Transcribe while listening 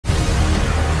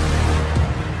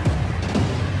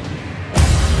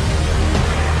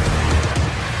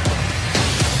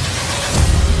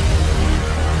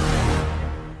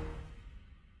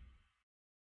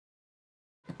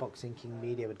Boxing King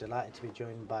Media. We're delighted to be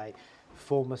joined by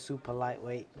former super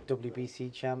lightweight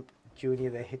WBC champ, Junior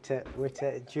the Hitter,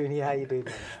 Witter. Junior, how you doing,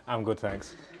 man? I'm good,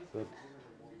 thanks. Good.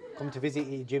 Come to visit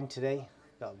your gym today.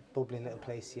 Got a bubbling little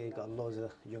place here. Got loads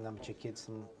of young amateur kids,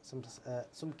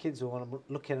 some kids who want to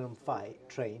look at them fight,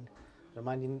 train,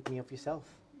 reminding me of yourself.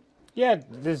 Yeah,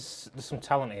 there's some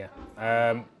talent here.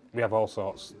 We have all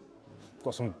sorts.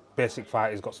 Got some basic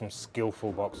fighters, got some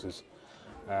skillful boxers.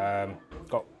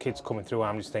 Got kids coming through.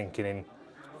 I'm just thinking in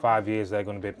 5 years they're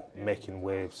going to be making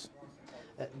waves.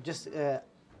 Just out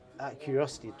of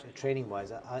curiosity,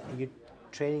 training-wise, are you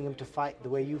training them to fight the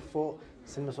way you fought,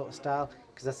 similar sort of style?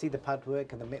 Because I see the pad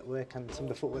work and the mitt work and some of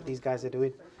the footwork these guys are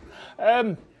doing.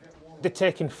 They're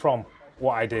taking from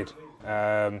what I did.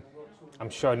 I'm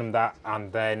showing them that, and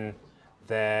then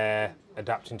they're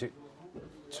adapting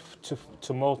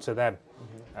to mold to them.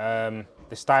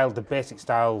 The style, the basic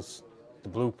styles, the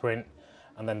blueprint,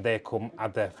 and then they come,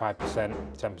 add their 5%,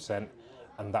 10%,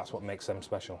 and that's what makes them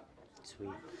special. Sweet.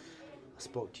 I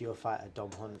spoke to your fighter, Dom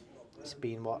Hunt. It's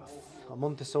been, what, a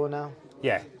month or so now?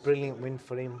 Yeah. Brilliant win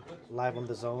for him, live on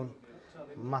the zone,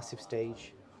 massive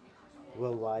stage,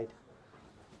 worldwide.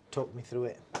 Talk me through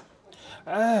it.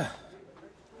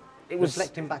 It was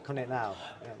reflecting back on it now.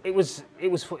 Yeah. It was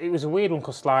a weird one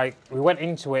because like we went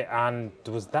into it and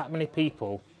there was that many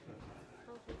people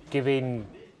giving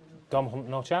Dom Hunt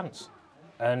no chance,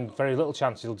 and very little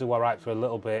chance he'll do all right for a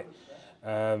little bit.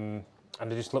 And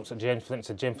they just looked at James Flint and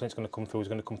said, James Flint's going to come through. He's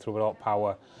going to come through with all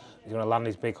power. He's going to land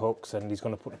his big hooks and he's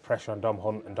going to put the pressure on Dom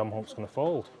Hunt, and Dom Hunt's going to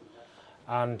fold.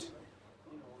 And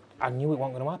I knew it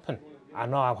wasn't going to happen. I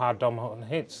know how hard Dom Hunt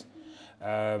hits.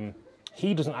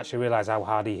 He doesn't actually realise how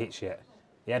hard he hits yet.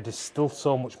 Yeah, there's still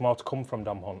so much more to come from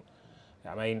Dom Hunt. You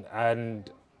know what I mean? And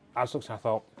I was looking, I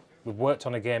thought, we've worked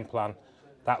on a game plan,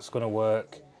 that's going to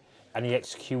work, and he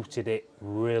executed it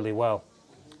really well.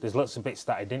 There's lots of bits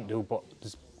that I didn't do, but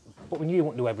we knew he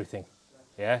wouldn't do everything.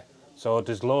 Yeah. So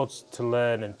there's loads to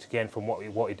learn and to gain from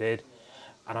what he did,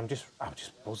 and I'm just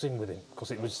buzzing with him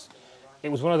because it was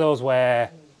one of those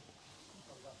where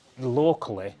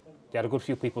locally. They had a good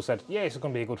few people said, yeah, it's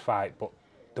going to be a good fight, but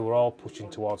they were all pushing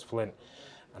towards Flint.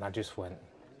 And I just went,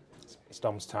 it's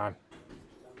Dom's time.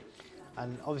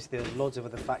 And obviously there's loads of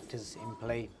other factors in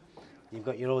play. You've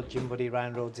got your old gym buddy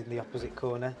Ryan Rhodes in the opposite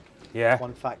corner. Yeah.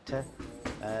 One factor.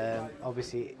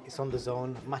 Obviously it's on the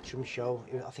zone, matchroom show.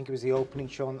 I think it was the opening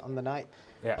show on the night.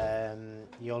 Yeah.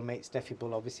 Your old mate Steffi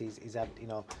Bull obviously he's had,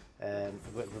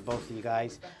 worked with both of you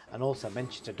guys. And also I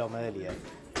mentioned to Dom earlier,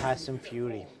 Tyson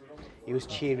Fury. He was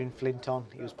cheering Flint on.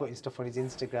 He was putting stuff on his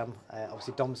Instagram.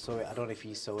 Obviously, Dom saw it. I don't know if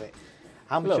you saw it.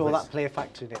 How much will that play a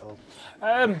factor in it all?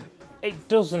 It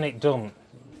does and it doesn't.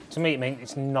 To me,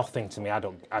 it's nothing to me. I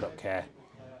don't care.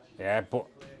 Yeah, but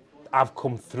I've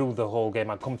come through the whole game.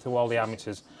 I've come through all the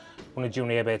amateurs. Won a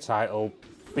junior A title.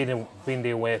 Been the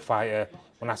away fighter.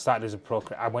 When I started as a pro,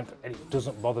 I went. And it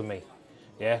doesn't bother me.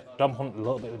 Yeah, Dom Hunt a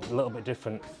little bit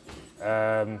different.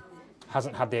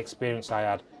 Hasn't had the experience I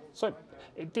had. So.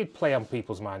 It did play on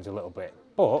people's minds a little bit,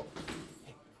 but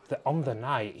on the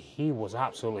night, he was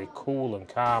absolutely cool and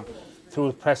calm. Through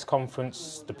the press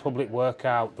conference, the public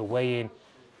workout, the weigh-in,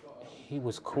 he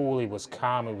was cool, he was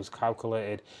calm, he was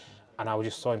calculated, and I was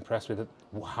just so impressed with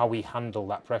how he handled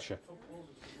that pressure.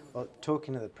 Well,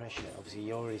 talking of the pressure, obviously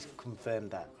you already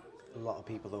confirmed that a lot of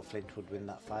people thought Flint would win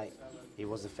that fight. He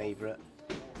was the favourite.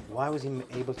 Why was he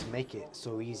able to make it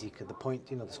so easy? Because the point,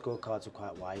 the scorecards were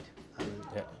quite wide, and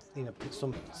yeah.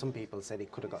 Some people said he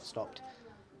could have got stopped.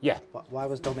 Yeah. But why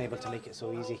was Dom able to make it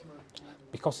so easy?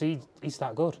 Because he's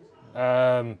that good.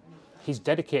 He's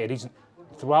dedicated.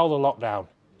 Throughout the lockdown,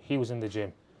 he was in the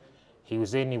gym. He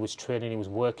was training, he was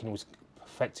working, he was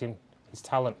perfecting his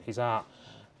talent, his art,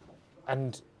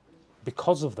 and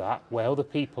because of that, where other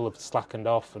people have slackened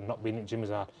off and not been in the gym as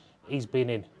hard. He's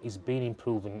been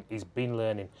improving, he's been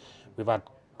learning. We've had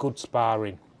good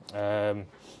sparring.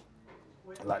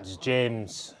 Like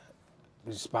James,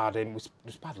 we sparred him,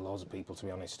 we sparred loads of people, to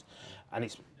be honest. And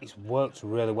it's worked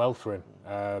really well for him.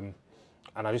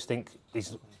 And I just think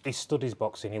he's studies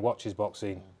boxing, he watches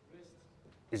boxing.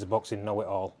 He's a boxing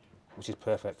know-it-all, which is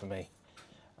perfect for me.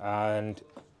 And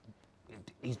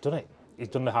he's done it. He's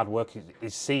done the hard work,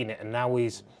 he's seen it, and now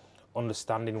he's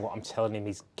understanding what I'm telling him.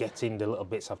 He's getting the little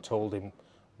bits I've told him,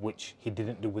 which he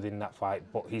didn't do within that fight,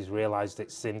 but he's realised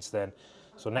it since then.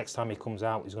 So next time he comes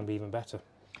out, he's going to be even better.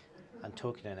 And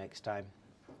talking of next time,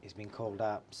 he's been called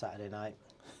out Saturday night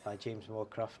by James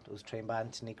Moorcroft, who was trained by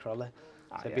Anthony Crolla.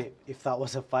 So yeah. If that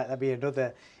was a fight, that'd be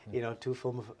another, two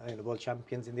former world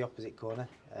champions in the opposite corner,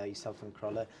 yourself and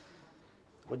Crolla.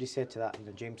 What do you say to that?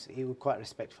 James, he was quite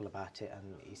respectful about it,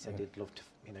 and he said he'd love to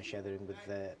you know, share the ring with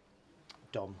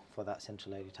Dom for that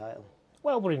Central Lady title?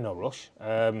 Well, we're in no rush.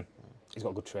 He's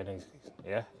got good training,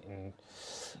 yeah, in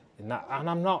that, and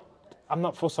I'm not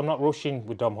fussed. I'm not rushing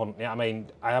with Dom Hunt. Yeah, I mean,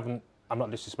 I'm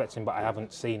not disrespecting, but I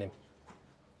haven't seen him.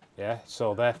 Yeah,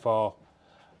 so therefore,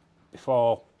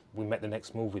 before we make the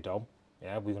next move with Dom,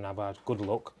 yeah, we're gonna have a good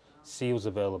look, see who's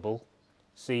available,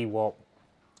 see what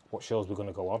shows we're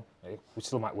gonna go on. We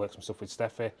still might work some stuff with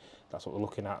Steffi. That's what we're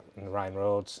looking at in the Ryan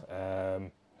Roads.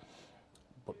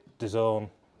 But DAZN,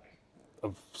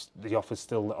 the offer's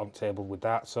still on the table with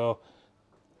that, so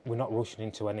we're not rushing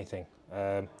into anything.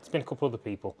 There's been a couple other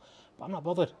people, but I'm not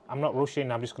bothered. I'm not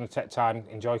rushing. I'm just going to take time,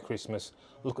 enjoy Christmas,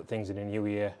 look at things in the new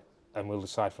year, and we'll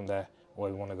decide from there where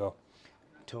we want to go.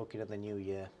 Talking of the new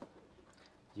year,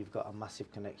 you've got a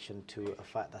massive connection to a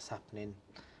fight that's happening.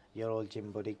 Your old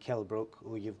gym buddy, KELL BROOK,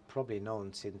 who you've probably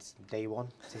known since day one,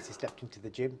 since he stepped into the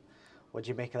gym. What do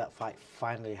you make of that fight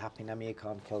finally happening, Amir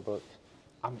Khan, KELL BROOK?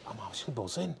 I'm actually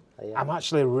buzzing. Yeah. I'm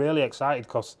actually really excited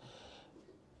because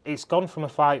it's gone from a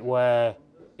fight where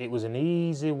it was an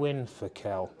easy win for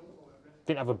KELL.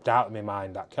 Didn't have a doubt in my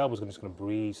mind that KELL was just going to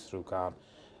breeze through Khan.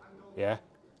 Yeah,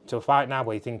 to a fight now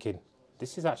where you're thinking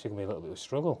this is actually going to be a little bit of a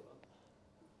struggle.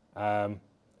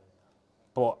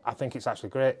 But I think it's actually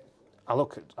great. I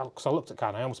looked at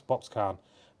Khan. I almost boxed Khan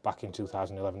back in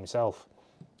 2011 myself.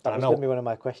 That was going to be one of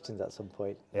my questions at some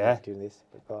point. Yeah. Doing this,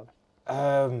 but go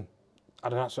on.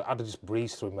 I'd have just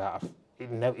breezed through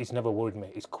him. He's never worried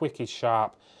me. He's quick, he's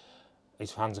sharp,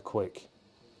 his hands are quick.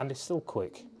 And he's still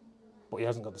quick, but he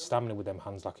hasn't got the stamina with them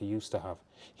hands like he used to have.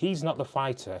 He's not the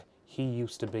fighter he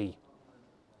used to be.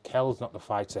 KELL's not the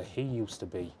fighter he used to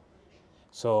be.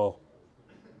 So,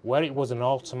 where it was an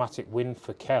automatic win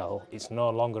for KELL, it's no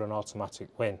longer an automatic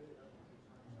win.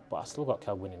 But I still got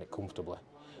KELL winning it comfortably.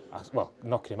 Well,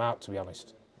 knocking him out, to be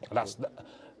honest.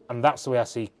 And that's the way I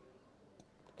see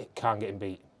it can't get him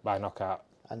beat by knockout.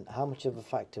 And how much of a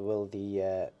factor will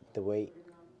the weight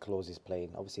clauses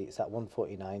playing? Obviously, it's at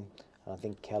 149, and I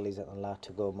think KELL isn't allowed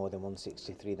to go more than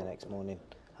 163 the next morning.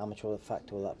 How much of a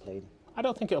factor will that play in? I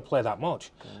don't think it'll play that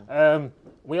much.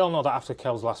 We all know that after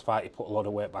KELL's last fight, he put a lot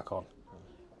of weight back on,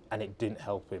 and it didn't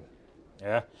help him.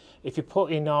 Yeah, if you're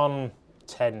putting on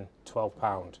 10, 12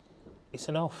 pound, it's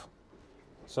enough.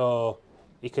 So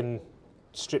you can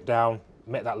strip down,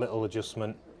 make that little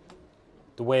adjustment.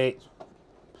 The weight,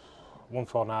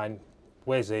 149,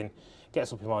 weighs in,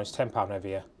 gets up in the morning, he's 10 pound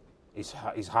heavier. He's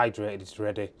hydrated, he's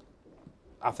ready.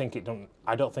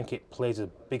 I don't think it plays a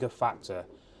bigger factor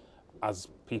as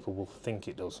people will think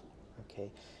it does.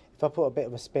 Okay. If I put a bit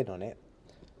of a spin on it,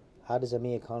 how does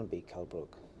Amir Khan beat KELL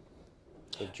BROOK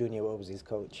if Junior was his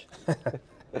coach?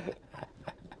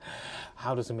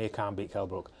 How does Amir Khan beat KELL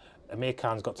BROOK? Amir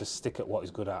Khan's got to stick at what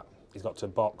he's good at. He's got to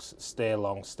box, stay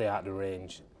long, stay out of the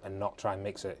range, and not try and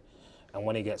mix it. And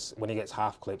when he gets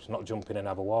half clipped, not jump in and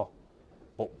have a war.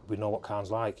 But we know what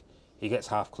Khan's like. He gets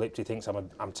half clipped. He thinks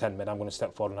I'm 10 men. I'm going to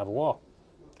step forward and have a war,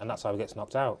 and that's how he gets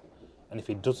knocked out. And if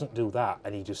he doesn't do that,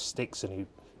 and he just sticks and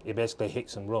he basically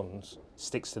hits and runs,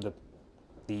 sticks to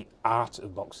the art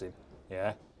of boxing,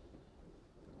 yeah,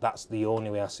 that's the only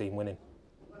way I see him winning.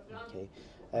 Okay.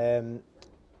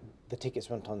 The tickets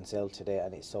went on sale today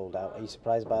and it's sold out. Are you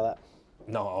surprised by that?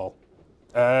 Not at all.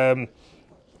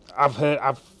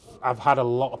 I've had a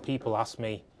lot of people ask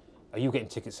me, "Are you getting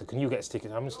tickets? Can you get us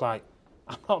tickets?" I'm just like,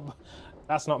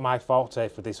 that's not my forte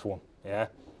for this one. Yeah.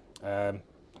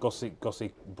 Go see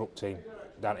Brook team,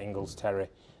 Dan Ingles, Terry.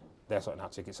 They're sorting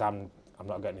out tickets. I'm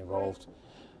not getting involved.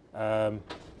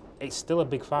 It's still a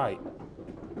big fight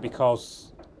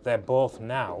because they're both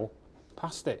now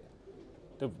past it.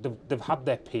 They've had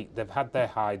their peak, they've had their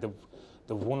high, they've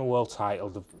won a world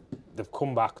title, they've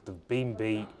come back, they've been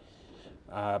beat,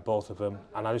 both of them,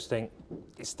 and I just think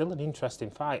it's still an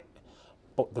interesting fight.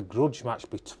 But the grudge match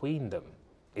between them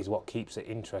is what keeps it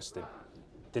interesting.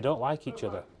 They don't like each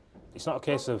other. It's not a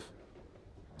case of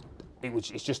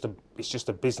it's just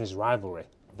a business rivalry.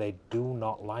 They do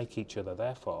not like each other,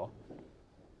 therefore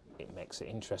it makes it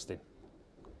interesting.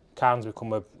 Khan's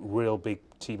become a real big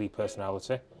TV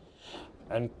personality.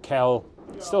 And KELL,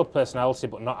 still a personality,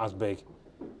 but not as big.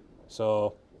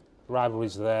 So,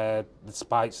 rivalry's there, the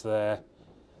spite's there.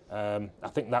 I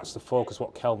think that's the focus,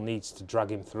 what KELL needs to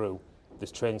drag him through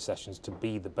this training sessions to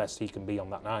be the best he can be on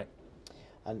that night.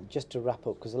 And just to wrap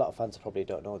up, because a lot of fans probably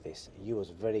don't know this, you was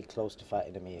very close to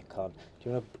fighting Amir Khan. Do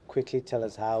you want to quickly tell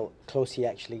us how close he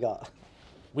actually got?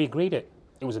 We agreed it.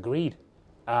 It was agreed.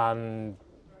 And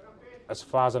as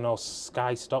far as I know,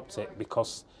 Sky stopped it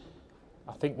because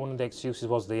I think one of the excuses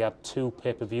was they had 2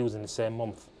 pay-per-views in the same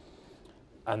month.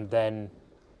 And then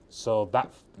So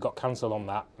that got cancelled on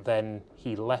that. Then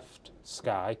he left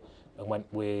Sky and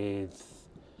went with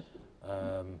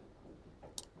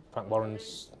Frank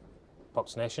Warren's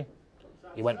Box Nation.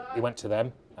 He went to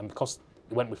them, and because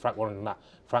he went with Frank Warren and that,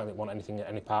 Frank didn't want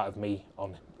any part of me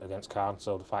on against Khan,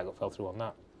 so the fight fell through on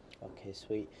that. Okay,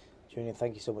 sweet. Julian,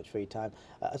 thank you so much for your time.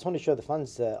 I just want to show the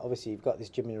fans, obviously you've got this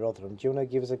gym in Rotherham. Do you want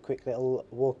to give us a quick little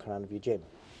walk around of your gym?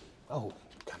 Oh,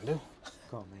 can do.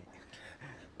 Go on, mate.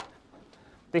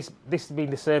 This has been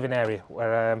the serving area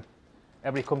where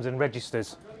everybody comes and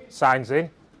registers, signs in.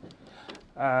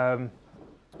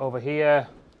 Over here,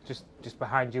 just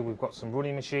behind you, we've got some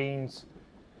running machines.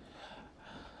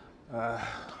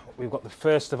 We've got the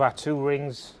first of our 2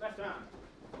 rings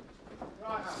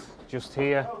just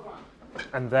here,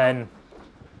 and then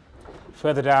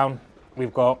further down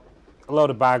we've got a load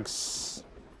of bags,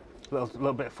 a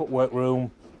little bit of footwork room,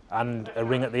 and a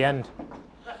ring at the end.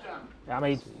 I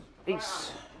mean,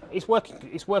 it's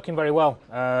working very well.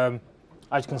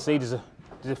 As you can see, there's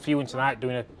a few in tonight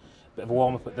doing a bit of a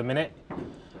warm up at the minute.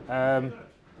 But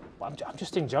I'm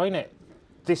just enjoying it.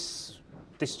 This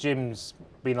gym's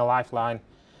been a lifeline,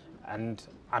 and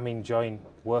I'm enjoying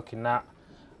working that.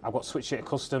 I've got Switch It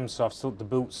Customs, so I've sold the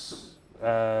boots,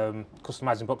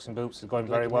 customising boxing boots is going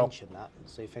very well. Mention that.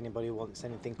 So if anybody wants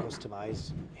anything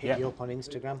customised, hit you up on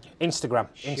Instagram.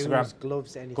 Instagram.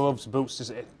 Gloves, anything. Gloves, boots,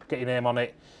 just get your name on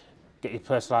it, get your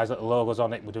personalised little logos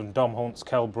on it. We're doing Dom Hunts,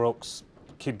 KELL Brooks,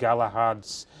 Kid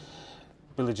Galahad's,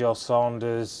 Billy Joe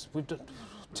Saunders, we've done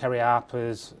Terry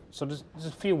Harper's. So there's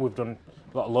a few we've done,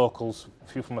 a lot of locals, a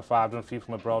few from afar, I've done a few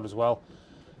from abroad as well.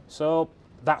 So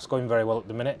that's going very well at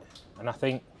the minute, and I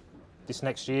think this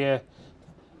next year,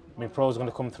 my pros are going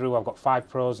to come through. I've got 5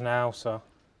 pros now, so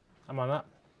I'm on that.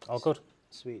 All good.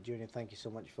 Sweet, Junior. Thank you so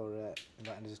much for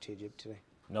inviting us to your gym today.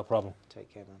 No problem.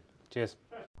 Take care, man. Cheers.